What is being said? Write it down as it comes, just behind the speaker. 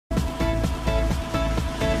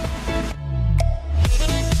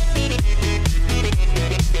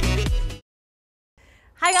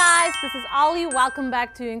this is Ali. Welcome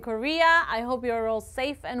back to In Korea. I hope you're all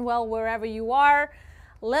safe and well wherever you are.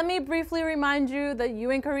 Let me briefly remind you that You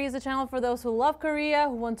in Korea is a channel for those who love Korea,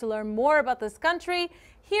 who want to learn more about this country.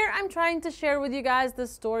 Here I'm trying to share with you guys the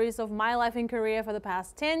stories of my life in Korea for the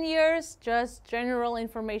past 10 years, just general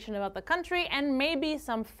information about the country and maybe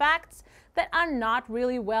some facts that are not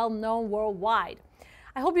really well known worldwide.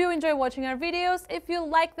 I hope you enjoy watching our videos. If you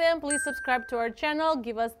like them, please subscribe to our channel,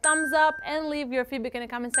 give us thumbs up, and leave your feedback in the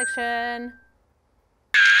comment section.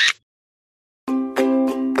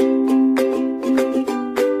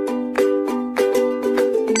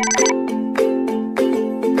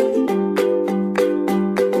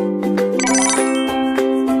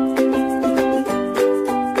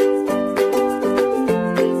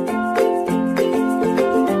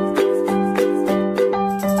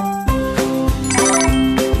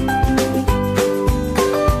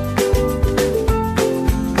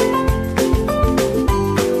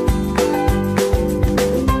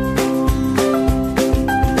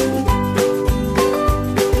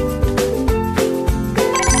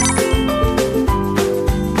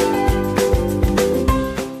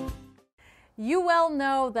 You well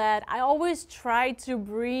know that I always try to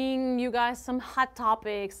bring you guys some hot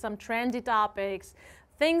topics, some trendy topics,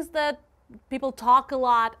 things that people talk a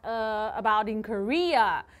lot about in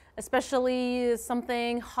Korea, especially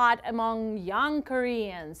something hot among young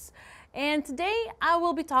Koreans. And today I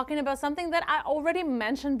will be talking about something that I already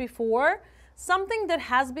mentioned before, something that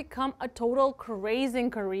has become a total craze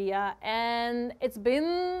in Korea, and it's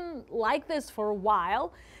been like this for a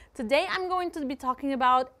while. Today I'm going to be talking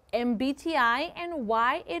about MBTI and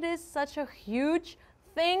why it is such a huge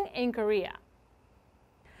thing in Korea.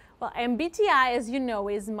 Well, MBTI, as you know,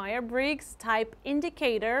 is Myers-Briggs Type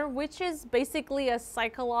Indicator, which is basically a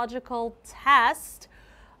psychological test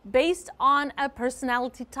based on a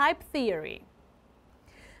personality type theory.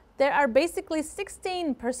 There are basically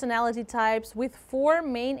 16 personality types with 4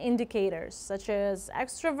 main indicators, such as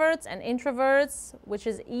extroverts and introverts, which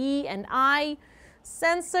is E and I,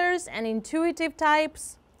 sensors and intuitive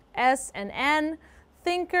types, S and N,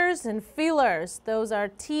 thinkers and feelers, those are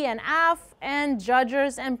T and F, and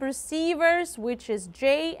judgers and perceivers, which is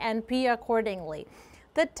J and P accordingly.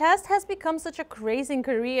 The test has become such a craze in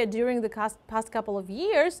Korea during the past couple of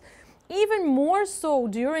years, even more so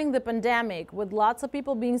during the pandemic, with lots of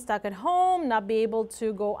people being stuck at home, not be able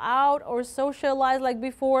to go out or socialize like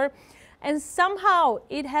before. And somehow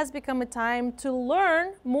it has become a time to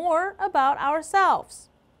learn more about ourselves.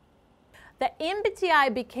 The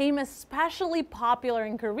MBTI became especially popular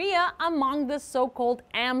in Korea among the so-called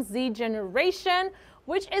MZ generation,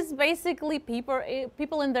 which is basically people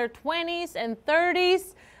in their 20s and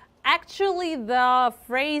 30s. Actually, the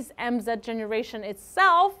phrase MZ generation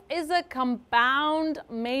itself is a compound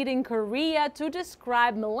made in Korea to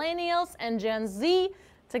describe millennials and Gen Z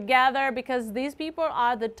together, because these people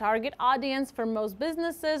are the target audience for most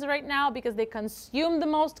businesses right now because they consume the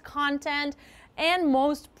most content and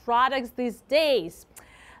most products these days.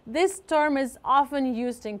 This term is often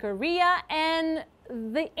used in Korea, and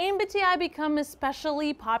the MBTI become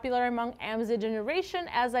especially popular among MZ generation,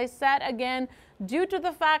 as I said again, due to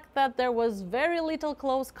the fact that there was very little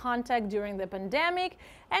close contact during the pandemic,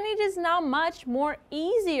 and it is now much more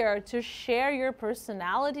easier to share your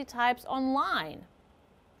personality types online.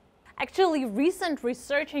 Actually, recent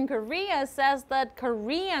research in Korea says that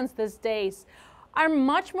Koreans these days are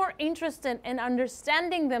much more interested in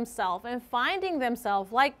understanding themselves and finding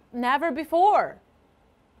themselves like never before.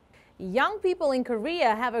 Young people in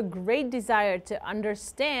Korea have a great desire to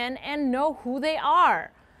understand and know who they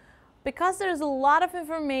are. Because there's a lot of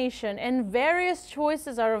information and various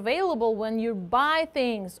choices are available when you buy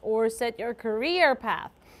things or set your career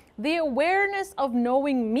path, the awareness of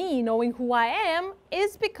knowing me, knowing who I am,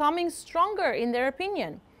 is becoming stronger in their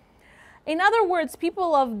opinion. In other words,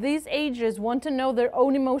 people of these ages want to know their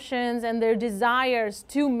own emotions and their desires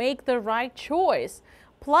to make the right choice.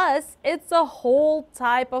 Plus, it's a whole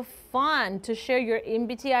type of fun to share your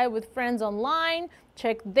MBTI with friends online,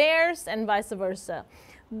 check theirs, and vice versa.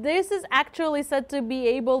 This is actually said to be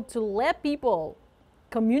able to let people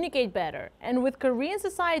communicate better. And with Korean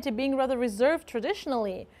society being rather reserved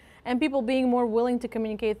traditionally, and people being more willing to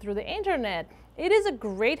communicate through the internet, it is a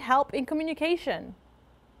great help in communication.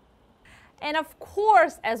 And of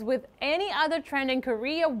course, as with any other trend in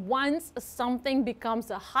Korea, once something becomes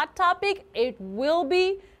a hot topic, it will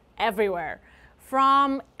be everywhere.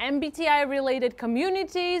 From MBTI-related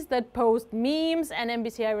communities that post memes and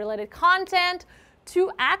MBTI-related content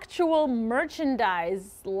to actual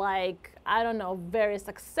merchandise like, I don't know, various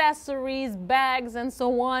accessories, bags, and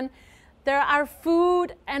so on. There are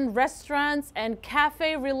food and restaurants and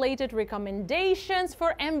cafe related recommendations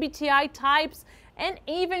for MBTI types and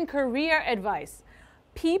even career advice.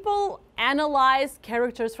 People analyze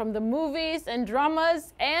characters from the movies and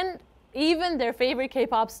dramas and even their favorite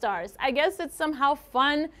K-pop stars. I guess it's somehow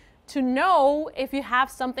fun to know if you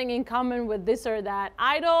have something in common with this or that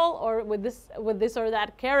idol or with this or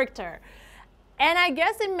that character. And I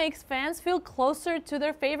guess it makes fans feel closer to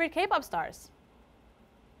their favorite K-pop stars.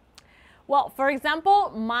 Well, for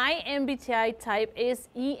example, my MBTI type is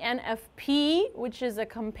ENFP, which is a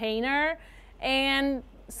campaigner, and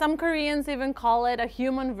some Koreans even call it a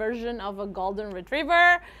human version of a golden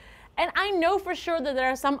retriever. And I know for sure that there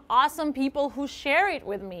are some awesome people who share it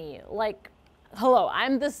with me. Like, hello,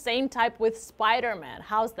 I'm the same type with Spider-Man.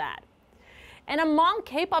 How's that? And among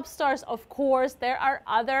K-pop stars, of course, there are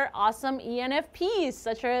other awesome ENFPs,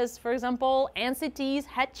 such as, for example, NCT's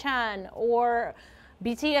Haechan or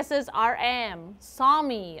BTS's RM,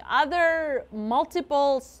 Somi, other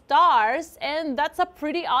multiple stars, and that's a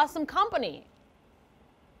pretty awesome company.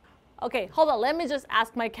 Okay, hold on, let me just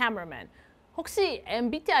ask my cameraman. 혹시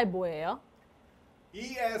MBTI 뭐예요?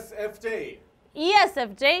 ESFJ.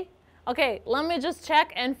 ESFJ? Okay, let me just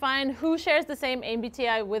check and find who shares the same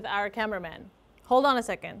MBTI with our cameraman. Hold on a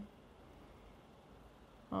second.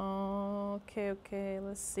 Okay,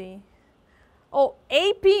 let's see. Oh,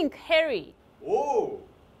 A-Pink, Harry. Oh.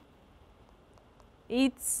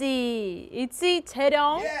 Itzy,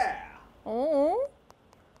 Taeyong. Yeah. Oh.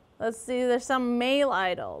 Let's see, there's some male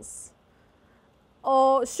idols.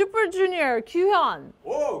 Oh, Super Junior, Kyuhyun.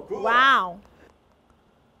 Oh, cool. Wow.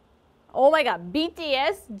 Oh my god,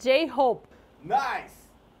 BTS, J-Hope. Nice.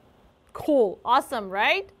 Cool, awesome,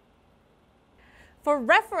 right? For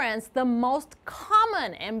reference, the most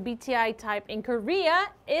common MBTI type in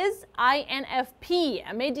Korea is INFP,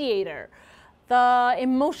 a mediator, the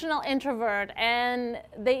emotional introvert, and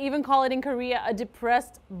they even call it in Korea a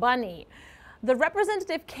depressed bunny. The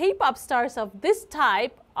representative K-pop stars of this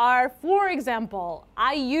type are, for example,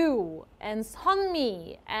 IU and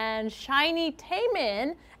Sunmi and Shiny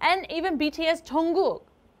Taemin and even BTS Jungkook.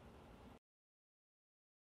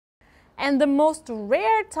 And the most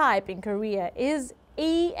rare type in Korea is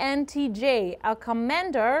ENTJ, a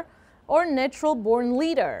commander or natural-born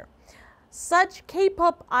leader. Such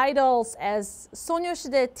K-pop idols as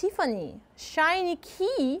소녀시대 Tiffany, Shiny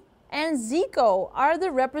Key, and Zico are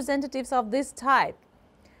the representatives of this type.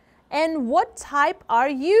 And what type are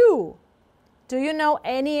you? Do you know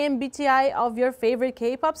any MBTI of your favorite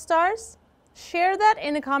K-pop stars? Share that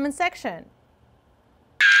in the comment section.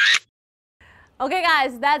 Okay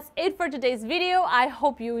guys, that's it for today's video. I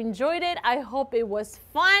hope you enjoyed it. I hope it was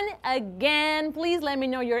fun. Again, please let me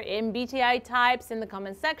know your MBTI types in the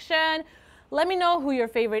comment section. Let me know who your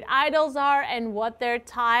favorite idols are and what their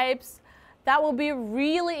types. That will be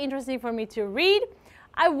really interesting for me to read.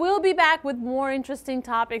 I will be back with more interesting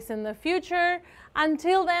topics in the future.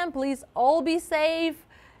 Until then, please all be safe.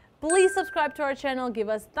 Please subscribe to our channel, give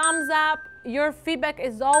us thumbs up. Your feedback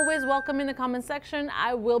is always welcome in the comment section.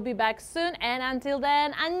 I will be back soon, and until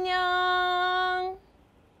then, 안녕!